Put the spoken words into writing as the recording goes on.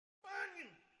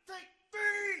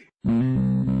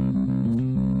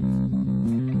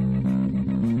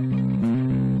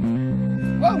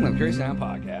Welcome to the Crazy Sound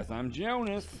Podcast. I'm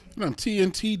Jonas. And I'm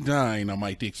TNT9. I'm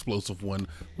Mike the Explosive One.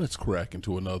 Let's crack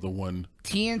into another one.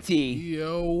 TNT.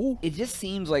 Yo. It just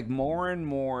seems like more and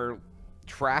more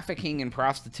trafficking and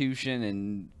prostitution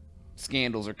and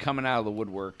scandals are coming out of the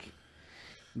woodwork.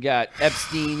 You got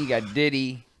Epstein, you got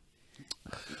Diddy.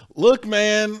 Look,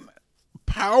 man,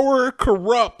 power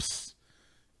corrupts.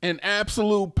 And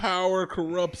absolute power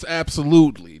corrupts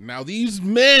absolutely. Now, these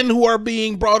men who are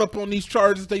being brought up on these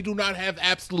charges, they do not have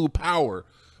absolute power.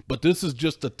 But this is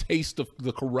just a taste of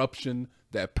the corruption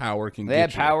that power can get. They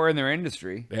had power in their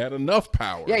industry. They had enough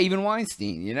power. Yeah, even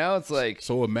Weinstein, you know? It's like...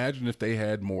 So imagine if they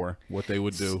had more, what they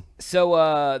would do.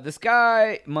 So this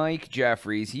guy, Mike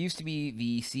Jeffries, he used to be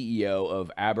the CEO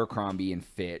of Abercrombie and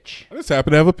Fitch. I just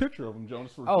happen to have a picture of him,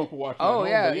 Jonas, for people watching at home.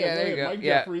 Yeah, there you go. Mike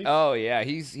Jeffries. Oh, yeah,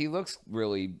 he looks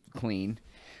really clean.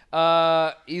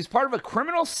 He's part of a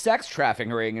criminal sex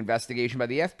trafficking ring investigation by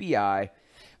the FBI.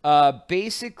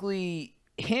 Basically,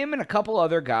 him and a couple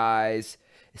other guys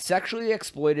sexually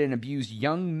exploited and abused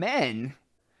young men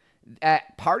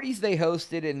at parties they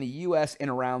hosted in the U.S. and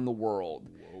around the world.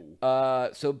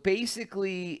 So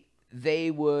basically, they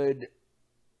would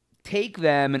take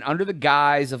them and under the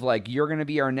guise of like, you're going to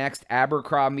be our next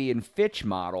Abercrombie and Fitch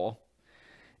model.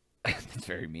 That's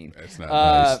very mean. That's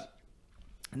not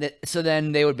nice. So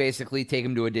then they would basically take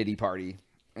them to a Diddy party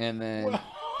and then...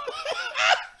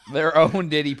 Their own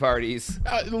Diddy parties.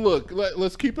 Look,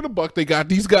 let's keep it a buck. They got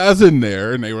these guys in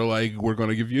there, and they were like, we're going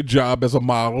to give you a job as a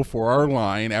model for our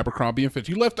line, Abercrombie & Fitch.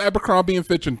 He left Abercrombie &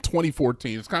 Fitch in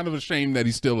 2014. It's kind of a shame that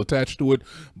he's still attached to it,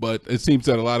 but it seems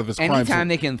that a lot of his crimes... Anytime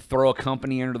they can throw a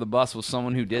company under the bus with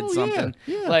someone who did something.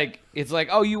 Yeah. Like, it's like,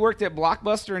 oh, you worked at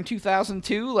Blockbuster in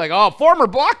 2002? Like, oh, former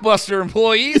Blockbuster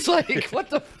employees? Like, what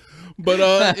the...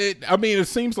 But it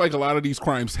seems like a lot of these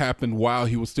crimes happened while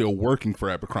he was still working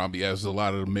for Abercrombie, as a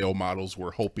lot of the male models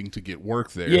were hoping to get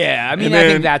work there. Yeah, I mean, I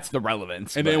think that's the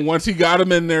relevance. And then once he got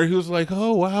him in there, he was like,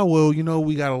 oh, wow, well, you know,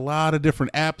 we got a lot of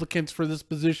different applicants for this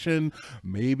position.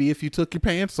 Maybe if you took your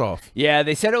pants off. Yeah,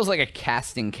 they said it was like a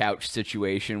casting couch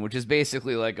situation, which is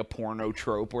basically like a porno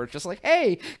trope where it's just like,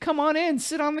 hey, come on in,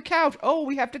 sit on the couch. Oh,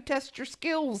 we have to test your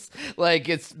skills. Like,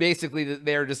 it's basically that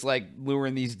they're just like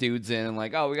luring these dudes in and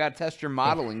like, oh, we got to test your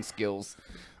modeling skills.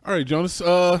 All right, Jonas.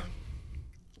 What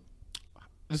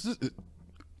does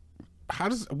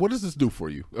this do for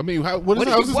you? I mean, how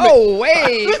does this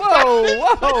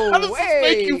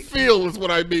make you feel? Is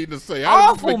what I mean to say.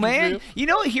 Awful, man. You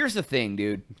know, here's the thing,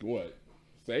 dude. What?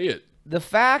 Say it. The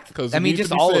fact. I mean,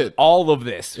 just all of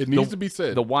this. It needs to be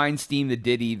said. The Weinstein, the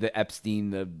Diddy, the Epstein,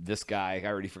 this guy. I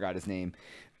already forgot his name.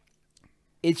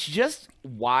 It's just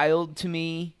wild to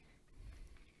me.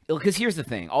 Because here's the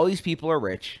thing. All these people are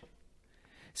rich.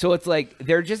 So it's like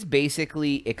they're just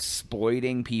basically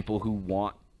exploiting people who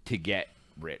want to get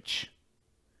rich.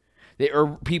 They are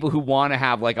people who want to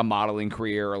have like a modeling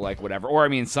career or like whatever. Or I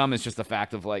mean, some is just the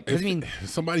fact of like, I mean,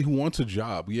 somebody who wants a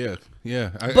job. Yeah.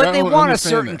 But they want a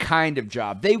certain kind of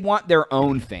job. They want their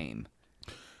own fame.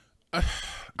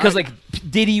 Because like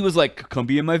Diddy was like, come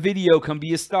be in my video, come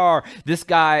be a star. This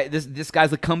guy, this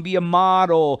guy's like, come be a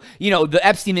model. You know, the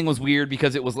Epstein thing was weird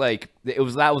because it was like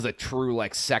that was a true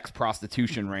like sex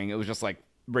prostitution ring. It was just like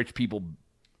rich people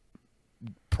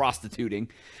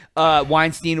prostituting.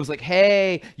 Weinstein was like,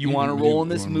 hey, you want to roll in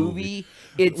this movie?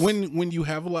 It's when you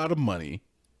have a lot of money,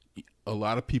 a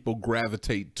lot of people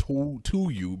gravitate to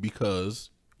you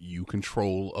because you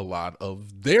control a lot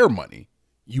of their money.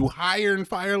 You hire and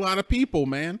fire a lot of people,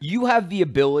 man. You have the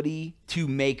ability to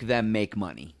make them make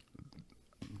money.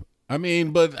 I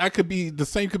mean, but the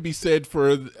same could be said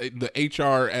for the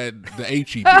HR at the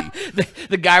HEB.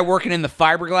 the guy working in the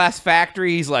fiberglass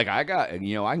factory, he's like, I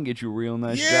can get you a real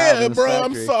nice job. Yeah, bro,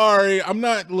 I'm sorry. I'm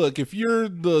not, look, if you're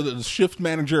the shift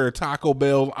manager at Taco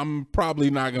Bell, I'm probably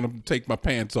not going to take my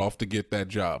pants off to get that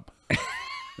job.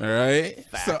 All right.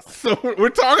 So we're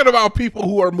talking about people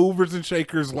who are movers and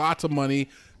shakers, lots of money,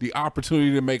 the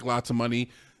opportunity to make lots of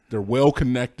money. They're well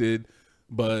connected.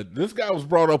 But this guy was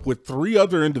brought up with 3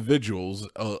 other individuals,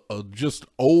 just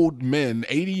old men,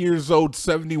 80 years old,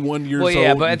 71 years old. Well,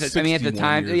 yeah, but at the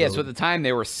time, so at the time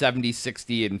they were 70,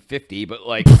 60, and 50, but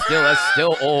like that's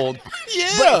still old.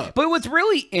 Yeah. But what's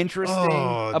really interesting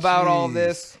about all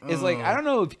this is like, I don't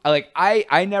know if like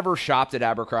I never shopped at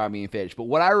Abercrombie and Fitch, but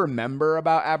what I remember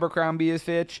about Abercrombie and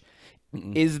Fitch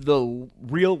is the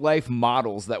real life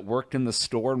models that worked in the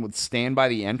store and would stand by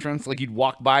the entrance. Like you'd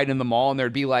walk by it in the mall and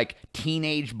there'd be like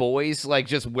teenage boys like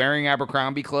just wearing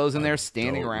Abercrombie clothes in there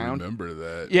standing around. Remember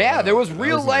that? Yeah, there was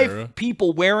real life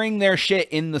people wearing their shit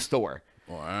in the store.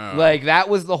 Wow. Like that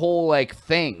was the whole like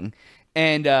thing.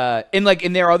 And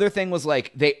their other thing was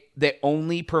like they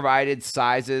only provided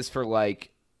sizes for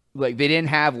like they didn't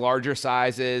have larger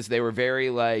sizes. They were very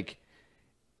like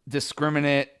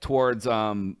discriminate towards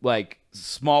like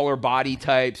smaller body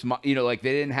types. You know, like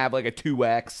they didn't have like a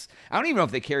 2X. I don't even know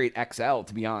if they carried XL,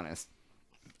 to be honest.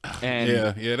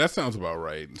 And yeah, that sounds about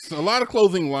right. So a lot of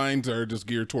clothing lines are just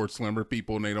geared towards slimmer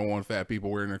people, and they don't want fat people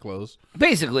wearing their clothes.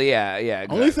 Basically, yeah.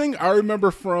 Exactly. Only thing I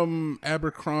remember from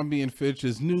Abercrombie and Fitch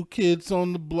is New Kids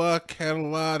on the Block had a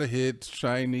lot of hits.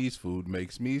 Chinese food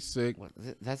makes me sick.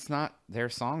 That's not their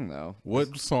song, though.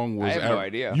 What song was? I have no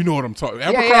idea. You know what I'm talking.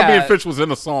 Abercrombie and Fitch was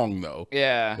in a song, though.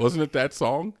 Yeah, wasn't it that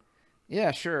song? Yeah,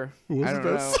 sure. I don't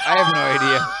know. I have no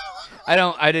idea.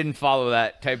 I didn't follow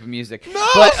that type of music. No,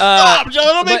 but, stop, Joe.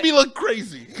 Don't make me look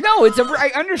crazy. No,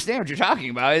 I understand what you're talking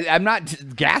about. I'm not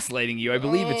gaslighting you. I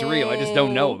believe it's real. I just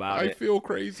don't know about it. I feel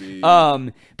crazy.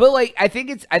 But like, I think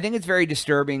it's very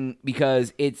disturbing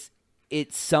because it's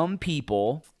some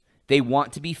people, they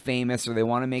want to be famous or they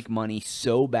want to make money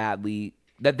so badly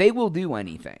that they will do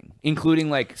anything, including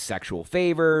like sexual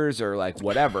favors or like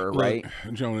whatever, right?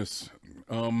 Jonas,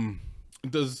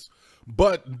 does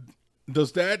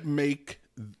that make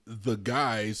the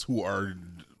guys who are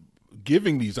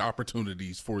giving these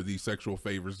opportunities for these sexual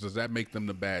favors, does that make them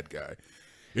the bad guy?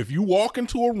 If you walk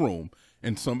into a room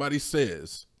and somebody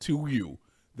says to you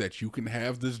that you can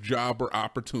have this job or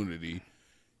opportunity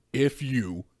if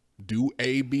you do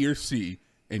A, B, or C,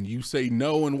 and you say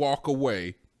no and walk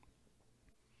away,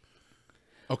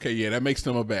 okay, yeah, that makes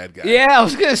them a bad guy. Yeah, I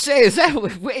was gonna say, is that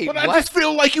wait? But what? I just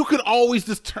feel like you could always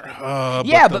just turn.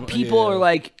 But people are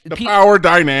like the power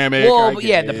dynamic. Well,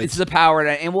 it's the power,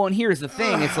 and here's the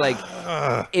thing: it's like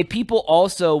if people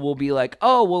also will be like,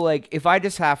 oh, well, like if I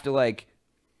just have to like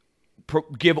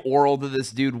give oral to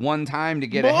this dude one time to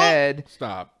get ahead,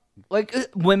 stop. Like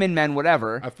women, men,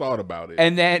 whatever. I thought about it,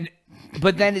 and then,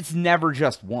 but then it's never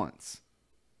just once,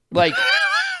 like,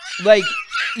 like.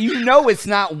 You know it's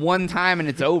not one time and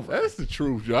it's over. That's the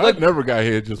truth, Joe. Like, I never got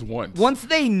here just once. Once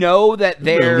they know that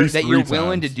you're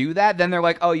willing times. to do that, then they're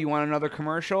like, "Oh, you want another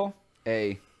commercial?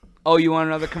 Oh, you want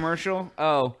another commercial?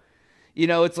 Oh." You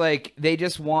know, it's like they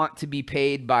just want to be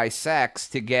paid by sex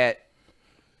to get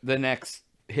the next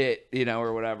hit, you know,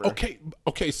 or whatever.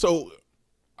 Okay, so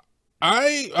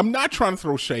I'm not trying to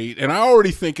throw shade, and I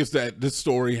already think is that this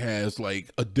story has like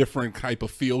a different type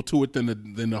of feel to it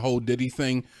than the whole Diddy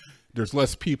thing. There's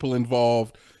less people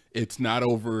involved. It's not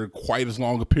over quite as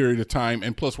long a period of time.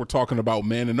 And plus, we're talking about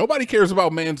men, and nobody cares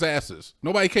about men's asses.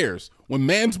 Nobody cares. When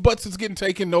man's butts is getting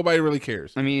taken, nobody really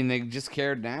cares. I mean, they just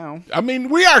cared now. I mean,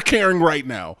 we are caring right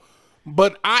now.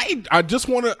 But I just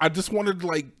want to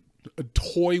like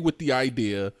toy with the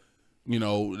idea. You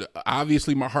know,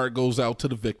 obviously my heart goes out to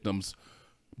the victims.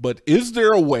 But is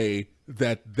there a way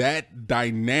that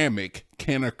dynamic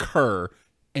can occur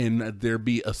and there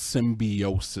be a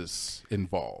symbiosis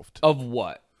involved? Of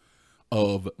what?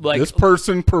 Of like, this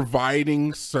person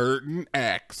providing certain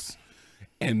acts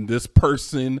and this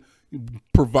person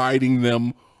providing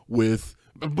them with,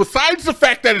 besides the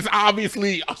fact that it's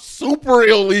obviously super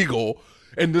illegal,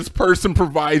 and this person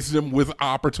provides them with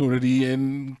opportunity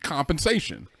and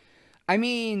compensation. I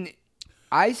mean,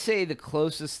 I say the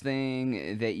closest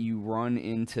thing that you run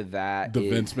into that is the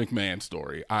Vince McMahon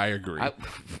story. I agree.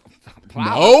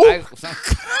 No.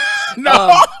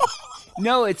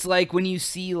 No, it's like when you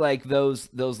see like those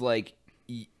like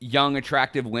young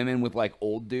attractive women with like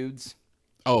old dudes.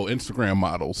 Oh, Instagram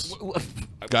models.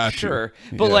 Gotcha. Sure.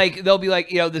 But like they'll be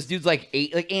like, you know, this dude's like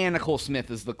 8, like Anna Nicole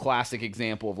Smith is the classic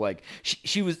example of like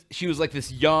she was like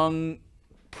this young,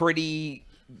 pretty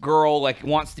girl, like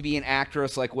wants to be an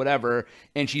actress, like whatever,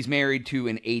 and she's married to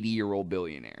an 80-year-old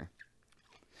billionaire.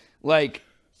 Like,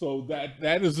 so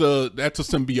that's a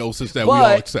symbiosis that we all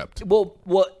accept. Well,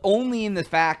 only in the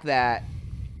fact that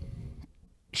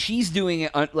she's doing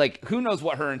it, like who knows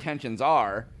what her intentions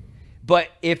are, but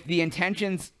if the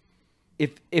intentions,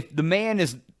 if the man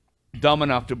is dumb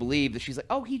enough to believe that she's like,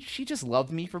 oh, she just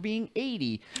loved me for being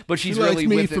 80, but she's she really likes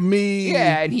me with for it. me.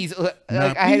 Yeah, and he's like,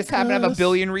 I just happen to have a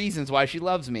billion reasons why she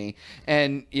loves me,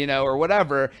 and you know, or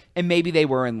whatever, and maybe they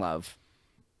were in love,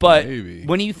 but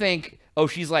when you think, oh,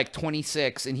 she's like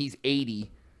 26 and he's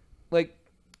 80, like,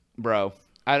 bro,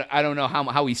 I don't know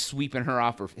how he's sweeping her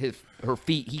off her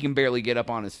feet. He can barely get up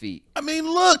on his feet. I mean,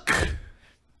 look.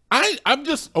 I'm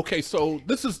just okay. So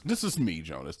this is me,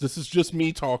 Jonas. This is just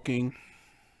me talking.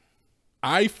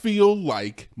 I feel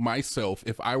like myself,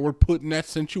 if I were put in that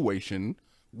situation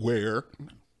where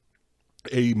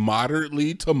a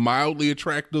moderately to mildly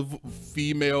attractive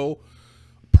female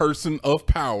person of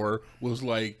power was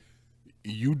like,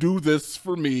 you do this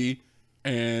for me,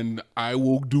 and I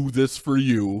will do this for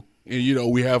you. And, you know,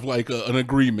 we have like an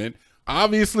agreement.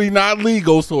 Obviously not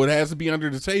legal, so it has to be under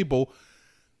the table.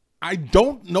 I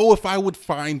don't know if I would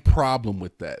find problem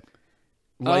with that.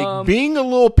 Like, being a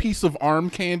little piece of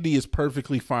arm candy is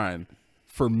perfectly fine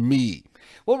for me.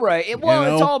 Well, right. It's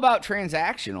all about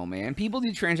transactional, man. People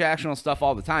do transactional stuff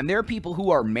all the time. There are people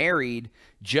who are married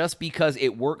just because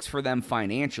it works for them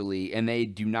financially, and they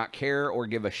do not care or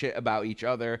give a shit about each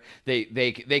other.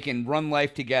 They can run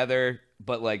life together,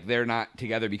 but like they're not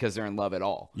together because they're in love at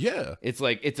all. Yeah.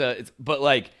 But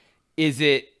like, will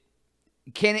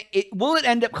it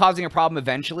end up causing a problem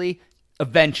eventually?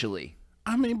 Eventually.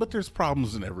 I mean, but there's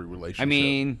problems in every relationship. I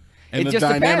mean, and it the just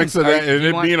dynamics depends. of that, and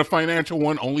it being a financial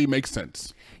one, only makes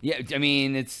sense. Yeah, I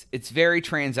mean, it's very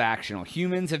transactional.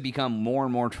 Humans have become more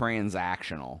and more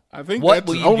transactional. I think that's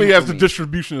only as the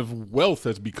distribution of wealth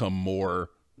has become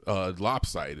more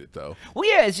lopsided, though. Well,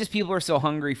 yeah, it's just people are so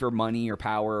hungry for money or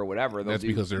power or whatever. That's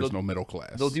because there's no middle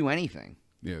class. They'll do anything.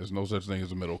 Yeah, there's no such thing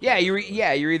as a middle class.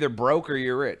 Yeah, you're either broke or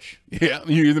you're rich. Yeah,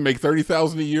 you either make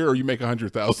 $30,000 a year or you make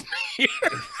 $100,000 a year.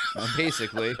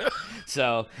 Basically.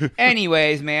 So,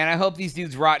 anyways, man, I hope these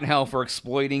dudes rot in hell for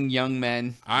exploiting young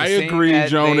men. I agree,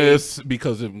 Jonas,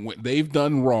 because they've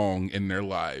done wrong in their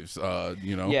lives.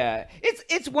 You know. Yeah,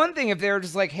 it's one thing if they were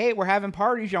just like, hey, we're having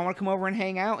parties, y'all want to come over and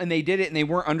hang out, and they did it, and they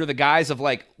weren't under the guise of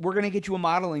like, we're gonna get you a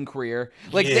modeling career.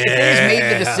 Like, they just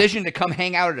made the decision to come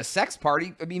hang out at a sex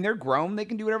party. I mean, they're grown; they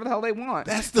can do whatever the hell they want.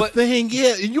 That's the thing.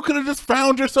 Yeah, you could have just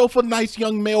found yourself a nice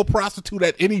young male prostitute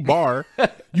at any bar.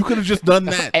 You could have just done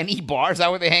that. Any bar? Is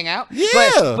that where they hang out?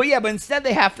 Yeah. But instead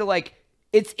they have to like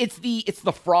it's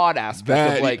the fraud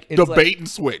aspect of like the bait and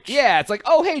switch. Yeah, it's like,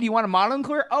 oh hey, do you want a modeling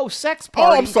career? Oh, sex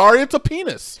party. Oh, I'm sorry, it's a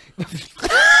penis.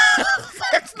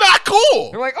 That's not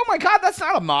cool. They're like, oh my god, that's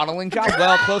not a modeling job.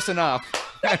 Well, close enough.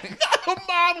 That's not a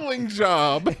modeling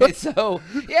job. So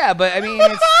yeah, but I mean,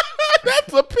 it's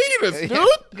that's a penis, dude.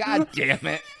 God damn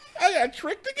it. I got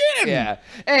tricked again. Yeah.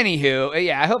 Anywho,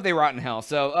 yeah, I hope they rot in hell.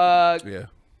 So yeah.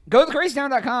 Go to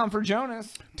thecrazytown.com for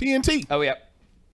Jonas. TNT. Oh, yeah.